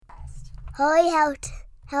Holy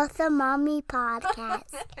Healthy Mommy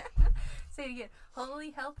Podcast. Say it again.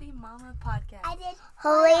 Holy Healthy Mama Podcast. I did.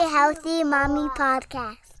 Holy Healthy Mommy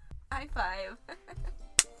Podcast. High five.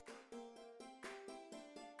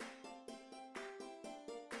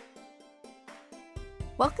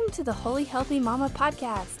 Welcome to the Holy Healthy Mama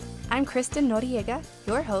Podcast. I'm Kristen Noriega,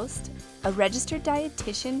 your host, a registered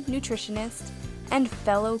dietitian, nutritionist, and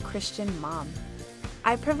fellow Christian mom.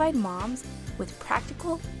 I provide moms with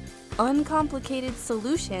practical, uncomplicated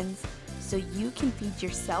solutions so you can feed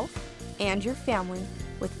yourself and your family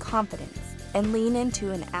with confidence and lean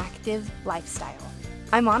into an active lifestyle.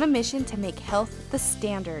 I'm on a mission to make health the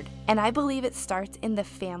standard, and I believe it starts in the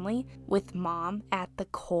family with mom at the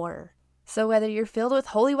core. So whether you're filled with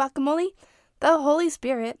holy guacamole, the Holy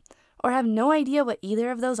Spirit, or have no idea what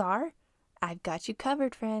either of those are, I've got you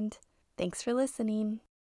covered, friend. Thanks for listening.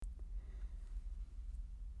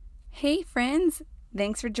 Hey, friends.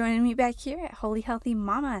 Thanks for joining me back here at Holy Healthy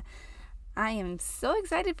Mama. I am so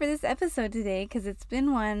excited for this episode today because it's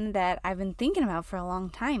been one that I've been thinking about for a long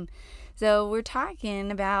time. So we're talking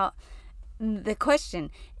about the question,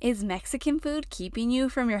 is Mexican food keeping you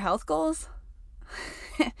from your health goals?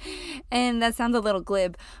 And that sounds a little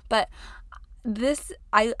glib, but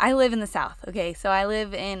I live in the South, okay? So I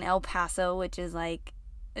live in El Paso, which is like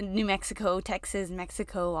New Mexico, Texas,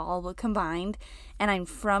 Mexico, all combined. And I'm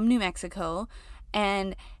from New Mexico,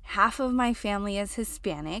 and half of my family is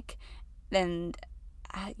Hispanic. And,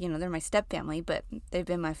 they're my step family, but they've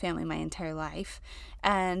been my family my entire life.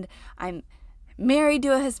 And I'm married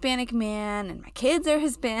to a Hispanic man, and my kids are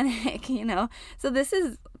Hispanic, So this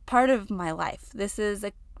is part of my life. This is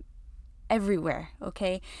everywhere,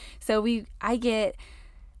 okay? So in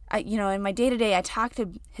my day-to-day, I talk to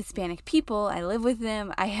Hispanic people. I live with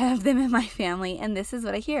them. I have them in my family, and this is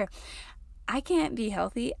what I hear. I can't be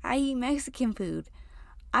healthy. I eat Mexican food.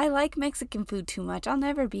 I like Mexican food too much. I'll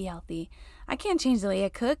never be healthy. I can't change the way I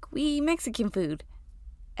cook. We eat Mexican food.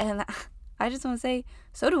 And I just want to say,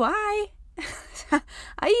 so do I.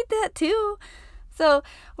 I eat that too. So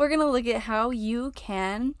we're going to look at how you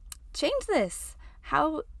can change this.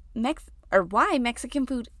 Why Mexican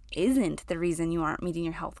food isn't the reason you aren't meeting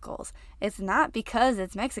your health goals. It's not because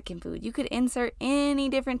it's Mexican food. You could insert any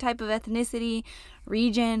different type of ethnicity,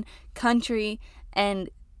 region, country, and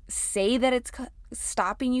say that it's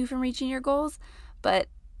stopping you from reaching your goals, but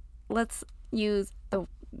let's use the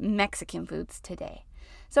Mexican foods today.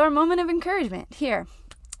 So our moment of encouragement here.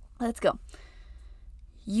 Let's go.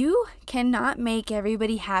 You cannot make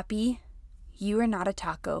everybody happy. You are not a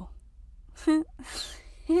taco.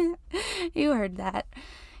 You heard that.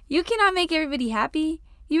 You cannot make everybody happy.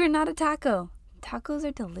 You are not a taco. Tacos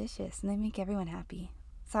are delicious and they make everyone happy.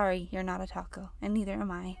 Sorry, you're not a taco, and neither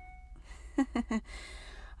am I.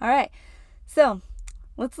 All right, so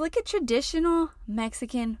let's look at traditional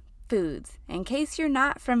Mexican foods. In case you're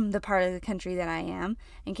not from the part of the country that I am,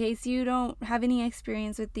 in case you don't have any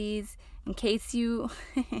experience with these, in case you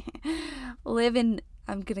live in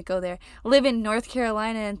North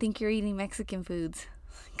Carolina and think you're eating Mexican foods,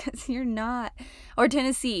 because you're not, or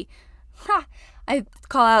Tennessee. I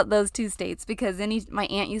call out those two states because my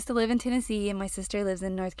aunt used to live in Tennessee and my sister lives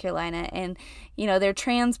in North Carolina, and they're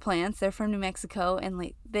transplants. They're from New Mexico,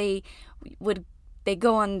 and they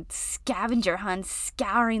go on scavenger hunts,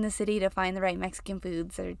 scouring the city to find the right Mexican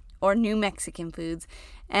foods or new Mexican foods,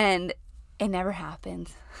 and it never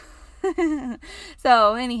happens.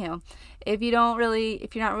 So anyhow, if you're not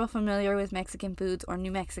real familiar with Mexican foods or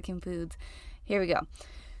new Mexican foods, here we go.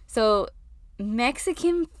 So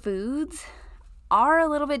Mexican foods are a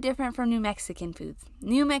little bit different from new Mexican foods.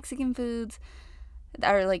 New Mexican foods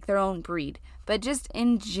are like their own breed. But just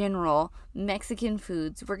in general, Mexican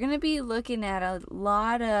foods, we're going to be looking at a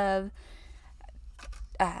lot of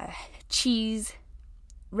cheese,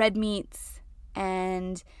 red meats,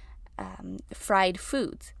 and fried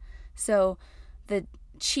foods. So the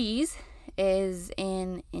cheese is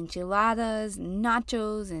in enchiladas,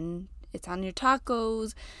 nachos, and it's on your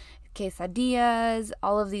tacos, quesadillas,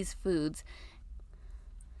 all of these foods.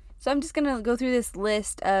 So I'm just going to go through this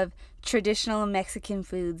list of traditional Mexican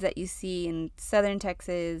foods that you see in southern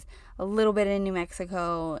Texas, a little bit in New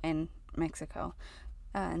Mexico and Mexico.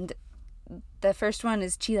 And the first one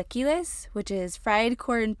is chilaquiles, which is fried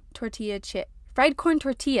corn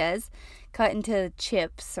tortillas cut into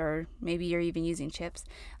chips, or maybe you're even using chips,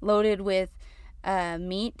 loaded with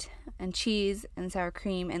meat and cheese and sour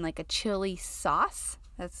cream and like a chili sauce.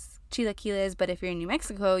 That's chilaquiles, but if you're in New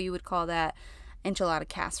Mexico, you would call that enchilada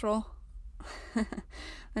casserole.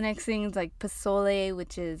 The next thing is like pozole,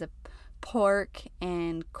 which is a pork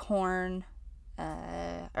and corn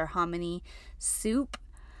or hominy soup.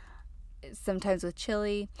 sometimes with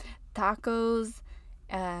chili. Tacos,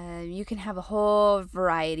 you can have a whole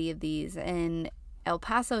variety of these. In El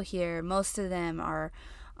Paso here, most of them are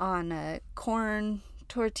on a corn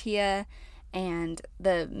tortilla, and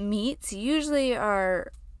the meats usually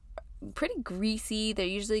are pretty greasy. They're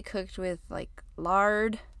usually cooked with like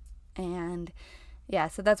lard, and yeah,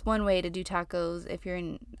 so that's one way to do tacos. If you're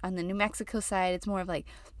on the New Mexico side, it's more of like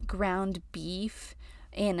ground beef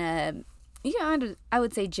in a, I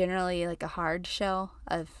would say generally like a hard shell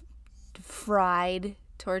of fried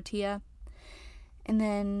tortilla. And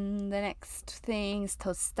then the next thing is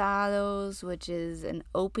tostados, which is an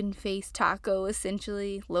open-faced taco,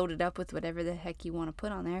 essentially, loaded up with whatever the heck you want to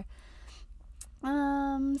put on there.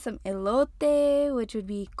 Some elote, which would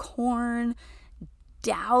be corn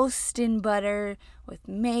doused in butter with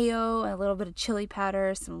mayo, a little bit of chili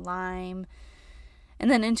powder, some lime.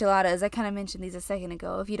 And then enchiladas, I kind of mentioned these a second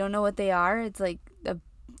ago. If you don't know what they are, it's like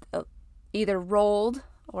either rolled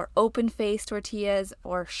or open-faced tortillas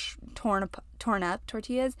or torn up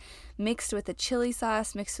tortillas mixed with a chili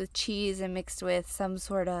sauce, mixed with cheese, and mixed with some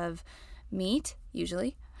sort of meat,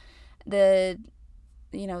 usually. These,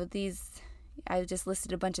 I just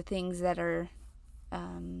listed a bunch of things that are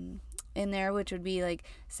in there, which would be like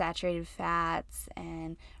saturated fats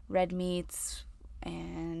and red meats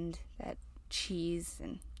and that cheese,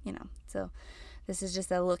 and so this is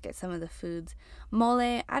just a look at some of the foods.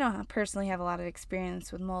 Mole, I don't personally have a lot of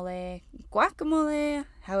experience with mole. Guacamole,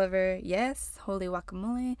 however, yes, holy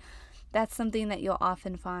guacamole, that's something that you'll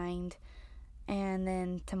often find. And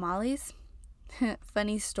then tamales.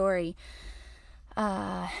 Funny story,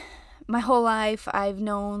 my whole life I've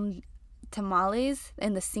known tamales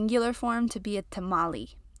in the singular form to be a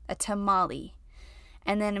tamale.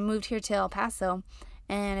 And then I moved here to El Paso,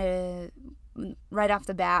 and right off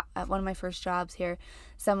the bat, at one of my first jobs here,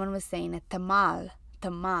 someone was saying a tamal.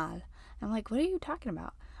 I'm like, what are you talking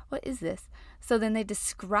about? What is this? So then they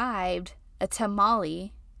described a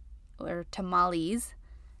tamale, or tamales,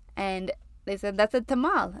 and they said, that's a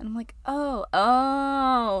tamal. And I'm like,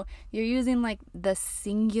 oh, you're using like the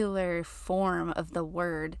singular form of the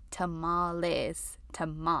word tamales,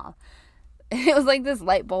 tamal. It was like this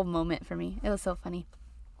light bulb moment for me. It was so funny.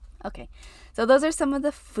 Okay, so those are some of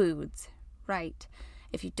the foods, right?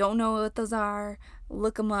 If you don't know what those are,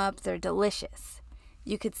 look them up. They're delicious.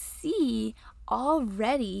 You could see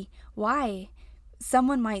already why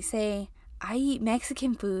someone might say, I eat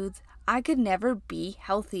Mexican foods. I could never be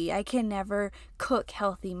healthy. I can never cook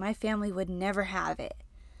healthy. My family would never have it,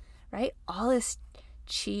 right? All this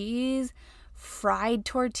cheese, fried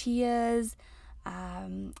tortillas,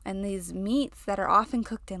 and these meats that are often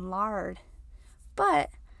cooked in lard. But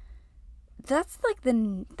that's like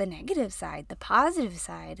the negative side. The positive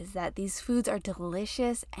side is that these foods are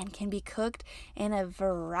delicious and can be cooked in a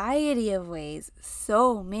variety of ways,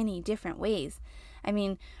 so many different ways. I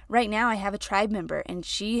mean, right now I have a tribe member, and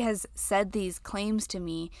she has said these claims to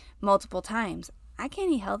me multiple times. I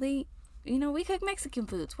can't eat healthy. We cook Mexican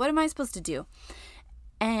foods. What am I supposed to do?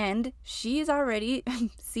 And she is already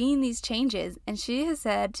seeing these changes, and she has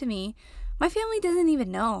said to me, my family doesn't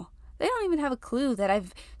even know. They don't even have a clue that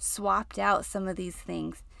I've swapped out some of these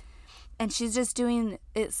things. And she's just doing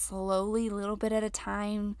it slowly, a little bit at a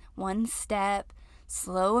time, one step,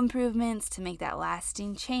 slow improvements to make that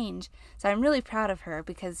lasting change. So I'm really proud of her,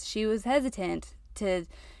 because she was hesitant to,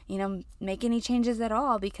 make any changes at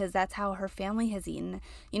all, because that's how her family has eaten,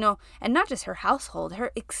 and not just her household,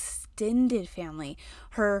 her extended family,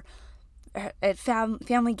 her at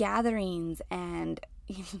family gatherings and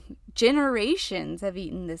generations have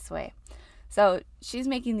eaten this way. So she's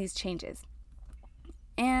making these changes.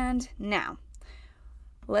 And now,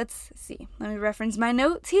 let's see. Let me reference my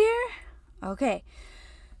notes here. Okay.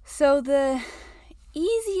 So the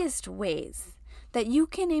easiest ways that you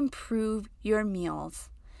can improve your meals,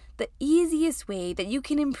 the easiest way that you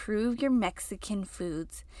can improve your Mexican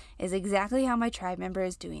foods is exactly how my tribe member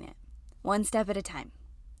is doing it. One step at a time.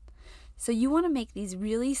 So you want to make these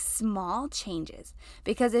really small changes,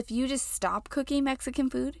 because if you just stop cooking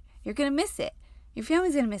Mexican food, you're going to miss it. Your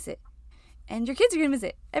family's going to miss it. And your kids are going to miss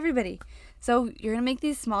it. Everybody. So you're going to make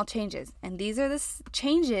these small changes. And these are the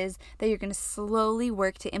changes that you're going to slowly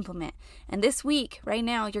work to implement. And this week, right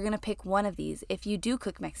now, you're going to pick one of these if you do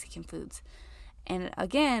cook Mexican foods. And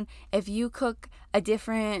again, if you cook a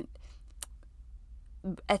different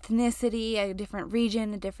ethnicity, a different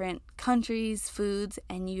region, a different country's foods,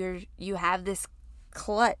 and you have this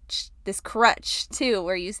crutch too,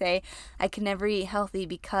 where you say, I can never eat healthy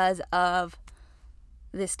because of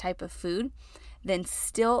this type of food, then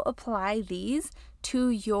still apply these to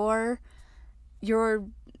your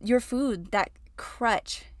food, that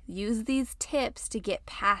crutch. use these tips to get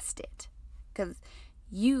past it, because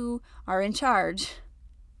you are in charge.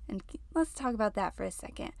 And let's talk about that for a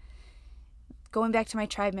second. Going back to my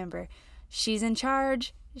tribe member, she's in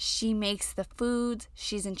charge. She makes the foods.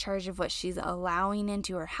 She's in charge of what she's allowing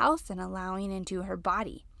into her house and allowing into her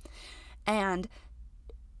body. And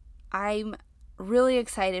I'm really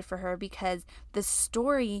excited for her, because the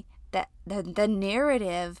story that the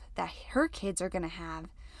narrative that her kids are going to have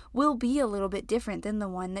will be a little bit different than the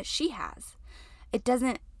one that she has.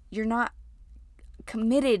 You're not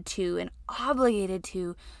committed to and obligated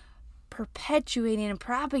to perpetuating and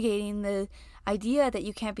propagating the idea that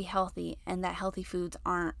you can't be healthy and that healthy foods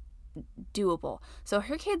aren't doable. So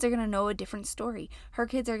her kids are going to know a different story. Her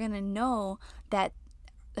kids are going to know that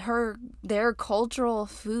their cultural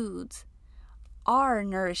foods are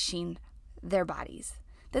nourishing their bodies,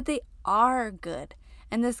 that they are good.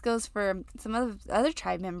 And this goes for some of the other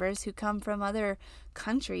tribe members who come from other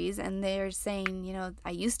countries, and they're saying,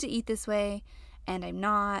 I used to eat this way and I'm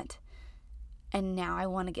not, and now I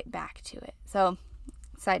want to get back to it. So,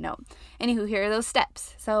 side note. Anywho, here are those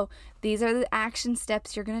steps. So these are the action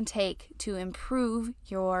steps you're going to take to improve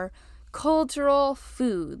your cultural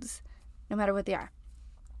foods, no matter what they are.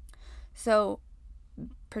 So,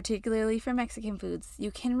 particularly for Mexican foods,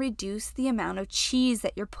 you can reduce the amount of cheese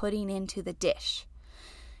that you're putting into the dish.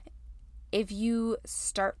 If you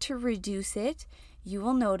start to reduce it, you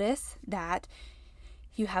will notice that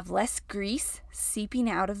you have less grease seeping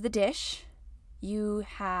out of the dish. You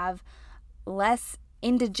have less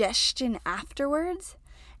indigestion afterwards,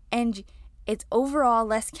 and it's overall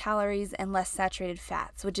less calories and less saturated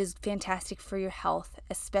fats, which is fantastic for your health,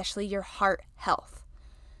 especially your heart health.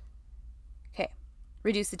 Okay,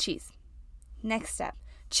 reduce the cheese. Next step,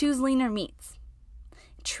 choose leaner meats.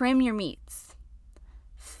 Trim your meats.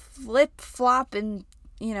 Flip, flop, and,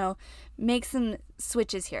 make some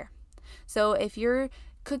switches here. So if you're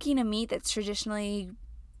cooking a meat that's traditionally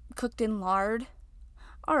cooked in lard,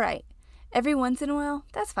 all right, every once in a while,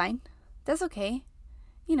 that's fine. That's okay.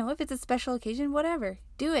 If it's a special occasion, whatever.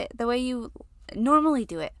 Do it the way you normally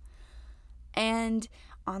do it. And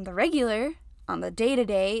on the regular, on the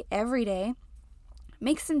day-to-day, every day,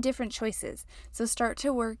 make some different choices. So start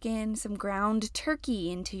to work in some ground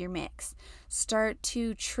turkey into your mix. Start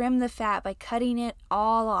to trim the fat by cutting it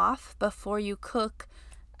all off before you cook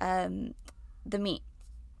the meat.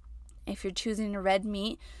 If you're choosing a red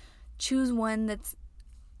meat, choose one that's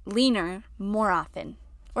leaner more often.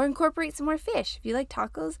 Or incorporate some more fish. If you like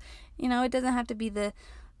tacos, it doesn't have to be the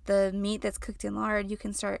meat that's cooked in lard. You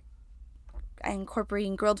can start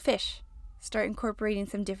incorporating grilled fish. Start incorporating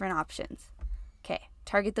some different options. Okay,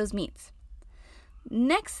 target those meats.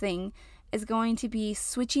 Next thing is going to be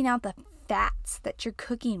switching out the fats that you're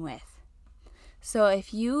cooking with. So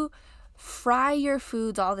if you fry your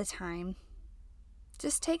foods all the time,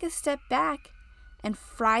 just take a step back and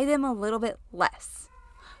fry them a little bit less.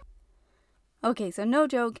 Okay, so no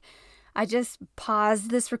joke, I just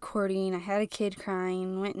paused this recording. I had a kid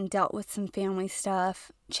crying, went and dealt with some family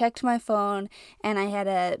stuff, checked my phone, and I had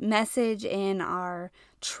a message in our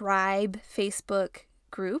tribe Facebook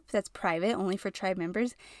group that's private, only for tribe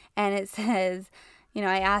members, and it says,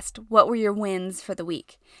 I asked, what were your wins for the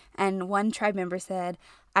week? And one tribe member said,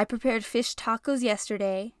 I prepared fish tacos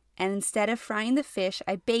yesterday, and instead of frying the fish,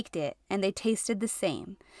 I baked it, and they tasted the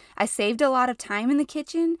same. I saved a lot of time in the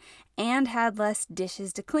kitchen and had less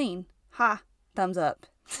dishes to clean. Ha! Thumbs up.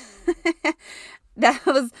 That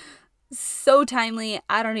was so timely.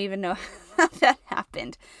 I don't even know how that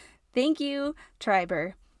happened. Thank you,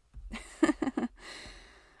 Triber.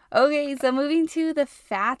 Okay, so moving to the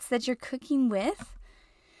fats that you're cooking with.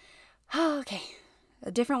 Okay.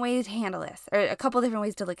 A different way to handle this, or a couple different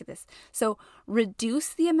ways to look at this. So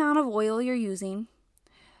reduce the amount of oil you're using,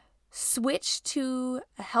 switch to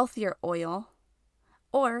a healthier oil,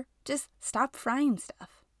 or just stop frying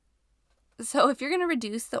stuff. So if you're going to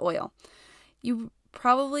reduce the oil, you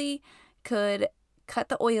probably could cut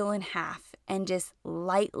the oil in half and just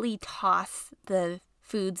lightly toss the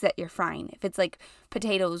foods that you're frying. If it's like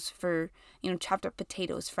potatoes for, chopped up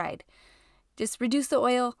potatoes fried, just reduce the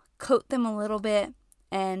oil, coat them a little bit,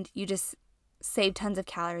 and you just save tons of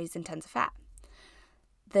calories and tons of fat.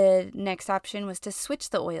 The next option was to switch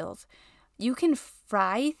the oils. You can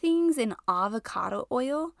fry things in avocado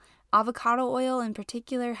oil. Avocado oil in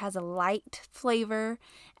particular has a light flavor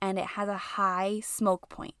and it has a high smoke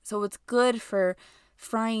point. So it's good for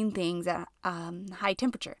frying things at high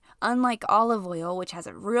temperature. Unlike olive oil, which has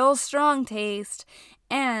a real strong taste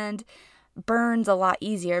and burns a lot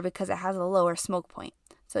easier because it has a lower smoke point.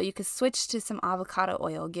 So you could switch to some avocado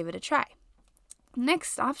oil, give it a try.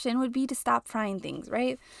 Next option would be to stop frying things,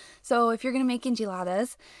 right? So if you're going to make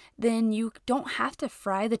enchiladas, then you don't have to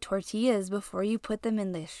fry the tortillas before you put them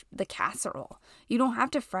in the casserole. You don't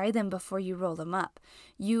have to fry them before you roll them up.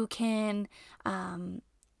 You can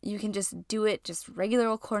just do it just regular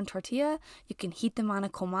old corn tortilla. You can heat them on a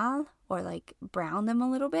comal or like brown them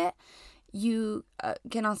a little bit. You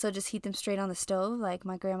can also just heat them straight on the stove like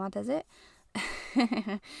my grandma does it.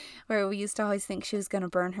 Where we used to always think she was going to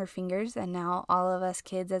burn her fingers, and now all of us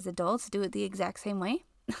kids as adults do it the exact same way.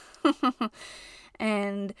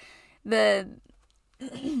 And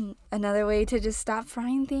another way to just stop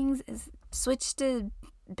frying things is switch to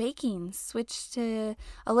baking, switch to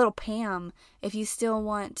a little Pam if you still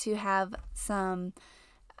want to have some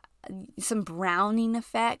browning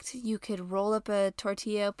effect. You could roll up a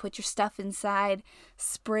tortilla, put your stuff inside,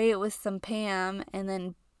 spray it with some Pam, and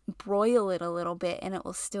then broil it a little bit, and it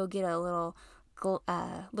will still get a little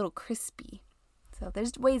crispy. So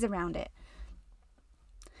there's ways around it.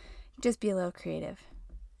 Just be a little creative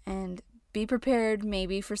and be prepared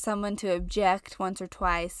maybe for someone to object once or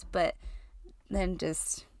twice, but then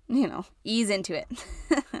just, ease into it.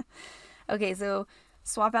 Okay, so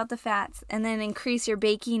swap out the fats and then increase your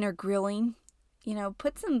baking or grilling.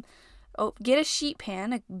 Get a sheet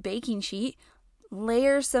pan, a baking sheet,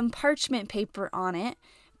 layer some parchment paper on it,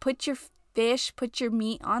 put your fish, put your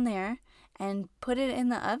meat on there, and put it in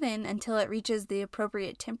the oven until it reaches the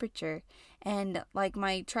appropriate temperature. And like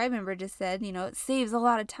my tribe member just said, it saves a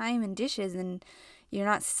lot of time in dishes, and you're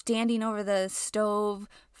not standing over the stove,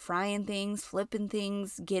 frying things, flipping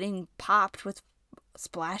things, getting popped with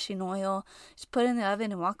splashing oil. Just put it in the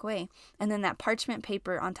oven and walk away. And then that parchment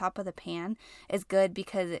paper on top of the pan is good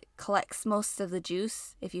because it collects most of the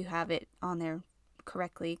juice, if you have it on there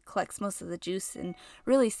correctly, collects most of the juice and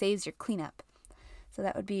really saves your cleanup. So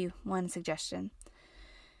that would be one suggestion.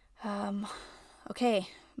 Okay,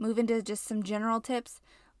 move into just some general tips.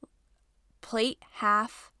 Plate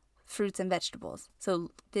half fruits and vegetables.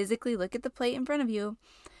 So physically look at the plate in front of you,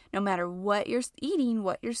 no matter what you're eating,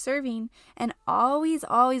 what you're serving, and always,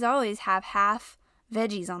 always, always have half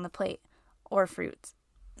veggies on the plate or fruits.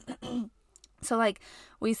 So like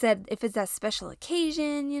we said, if it's a special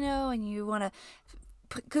occasion, and you want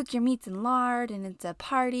to cook your meats in lard and it's a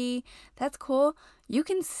party, that's cool. You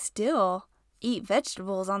can still eat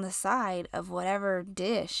vegetables on the side of whatever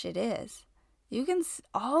dish it is. You can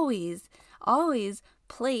always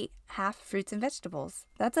plate half fruits and vegetables.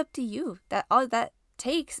 That's up to you. All that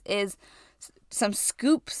takes is some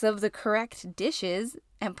scoops of the correct dishes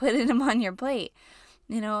and put them on your plate.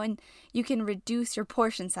 And you can reduce your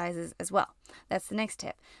portion sizes as well. That's the next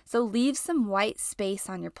tip. So leave some white space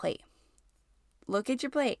on your plate. Look at your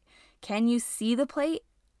plate. Can you see the plate?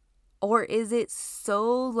 Or is it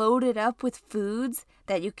so loaded up with foods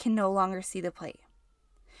that you can no longer see the plate?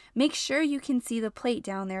 Make sure you can see the plate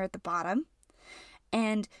down there at the bottom,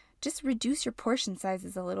 and just reduce your portion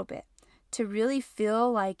sizes a little bit to really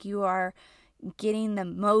feel like you are getting the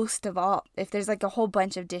most of all. If there's like a whole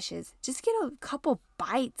bunch of dishes, just get a couple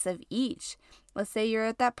bites of each. Let's say you're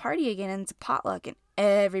at that party again and it's a potluck and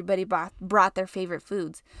everybody brought their favorite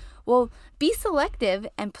foods. Well, be selective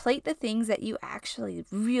and plate the things that you actually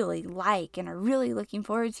really like and are really looking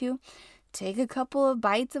forward to. Take a couple of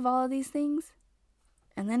bites of all of these things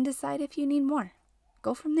and then decide if you need more.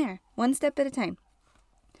 Go from there, one step at a time.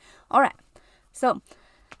 All right, so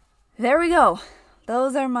there we go.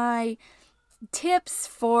 Those are my tips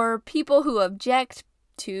for people who object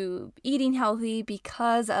to eating healthy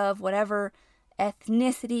because of whatever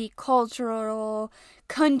ethnicity, cultural,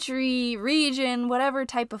 country, region, whatever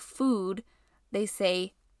type of food they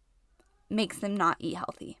say makes them not eat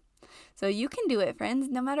healthy. So you can do it, friends,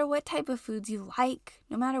 no matter what type of foods you like,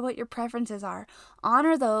 no matter what your preferences are.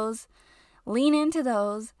 Honor those, lean into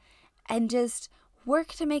those, and just work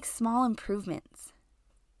to make small improvements.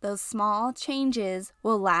 Those small changes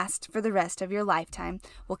will last for the rest of your lifetime,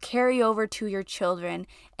 will carry over to your children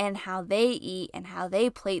and how they eat and how they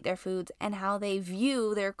plate their foods and how they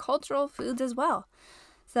view their cultural foods as well.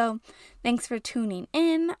 So thanks for tuning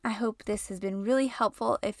in. I hope this has been really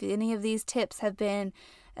helpful. If any of these tips have been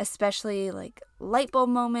especially like light bulb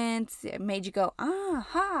moments, it made you go,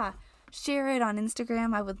 aha, share it on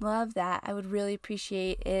Instagram. I would love that. I would really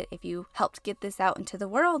appreciate it if you helped get this out into the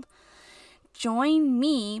world. Join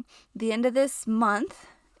me the end of this month,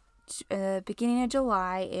 beginning of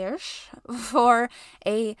July-ish, for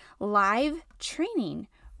a live training.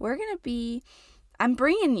 I'm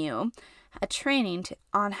bringing you a training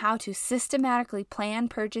on how to systematically plan,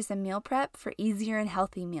 purchase, and meal prep for easier and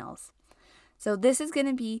healthy meals. So this is going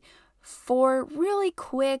to be 4 really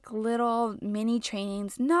quick little mini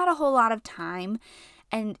trainings, not a whole lot of time.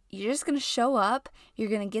 And you're just going to show up, you're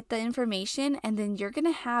going to get the information, and then you're going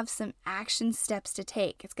to have some action steps to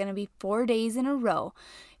take. It's going to be 4 days in a row.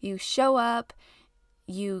 You show up,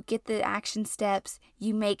 you get the action steps,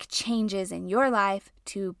 you make changes in your life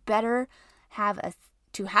to have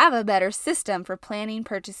a better system for planning,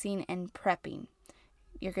 purchasing, and prepping.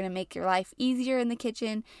 You're going to make your life easier in the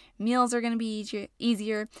kitchen. Meals are going to be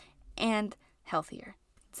easier and healthier.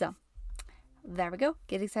 So there we go.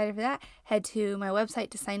 Get excited for that. Head to my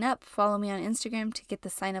website to sign up. Follow me on Instagram to get the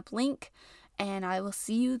sign up link. And I will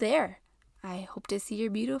see you there. I hope to see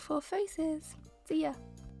your beautiful faces. See ya.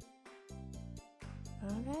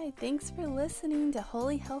 All right. Thanks for listening to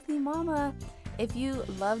Holy Healthy Mama. If you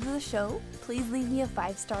loved the show, please leave me a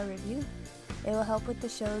 5-star review. It will help with the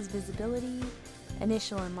show's visibility,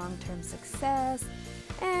 initial and long-term success,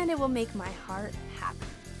 and it will make my heart happy.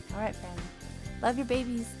 All right, friends. Love your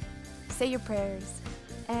babies. Say your prayers,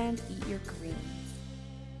 and eat your green.